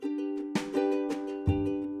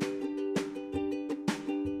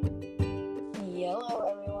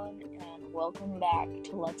welcome back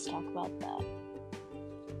to Let's Talk About That.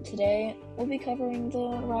 Today, we'll be covering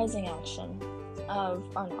the rising action of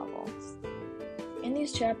our novel. In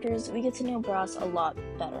these chapters, we get to know Bras a lot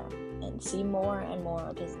better and see more and more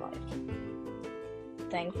of his life.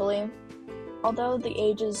 Thankfully, although the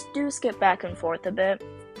ages do skip back and forth a bit,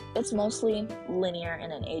 it's mostly linear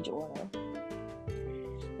in an age order.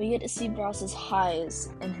 We get to see Bras's highs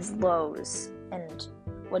and his lows and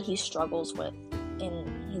what he struggles with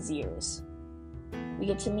in his years. We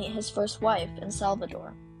get to meet his first wife in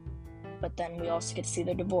Salvador, but then we also get to see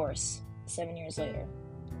their divorce 7 years later.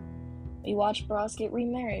 We watch Bras get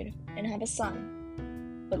remarried and have a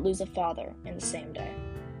son, but lose a father in the same day.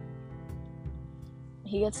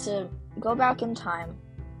 He gets to go back in time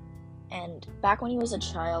and back when he was a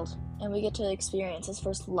child, and we get to experience his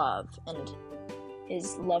first love and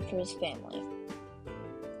his love for his family.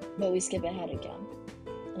 But we skip ahead again,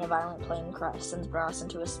 and a violent plane crash sends Bras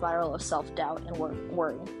into a spiral of self-doubt and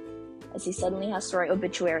worry, as he suddenly has to write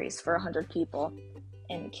obituaries for 100 people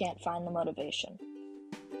and can't find the motivation.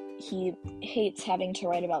 He hates having to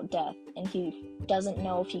write about death, and he doesn't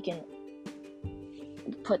know if he can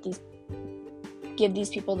give these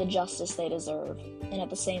people the justice they deserve, and at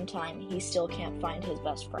the same time, he still can't find his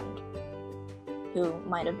best friend, who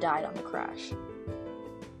might have died on the crash.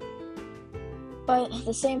 But at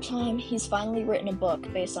the same time, he's finally written a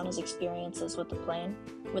book based on his experiences with the plane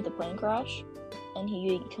crash, and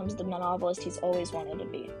he becomes the novelist he's always wanted to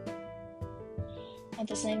be. At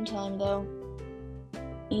the same time, though,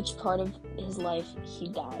 each part of his life, he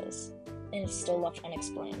dies, and it's still left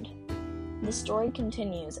unexplained. The story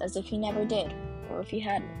continues as if he never did, or if he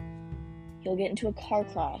hadn't. He'll get into a car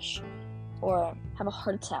crash, or have a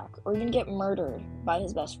heart attack, or even get murdered by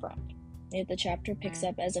his best friend. Yet the chapter picks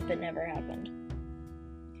up as if it never happened.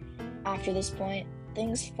 After this point,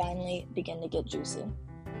 things finally begin to get juicy.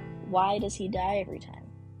 Why does he die every time?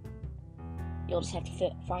 You'll just have to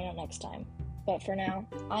find out next time. But for now,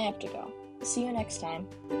 I have to go. See you next time.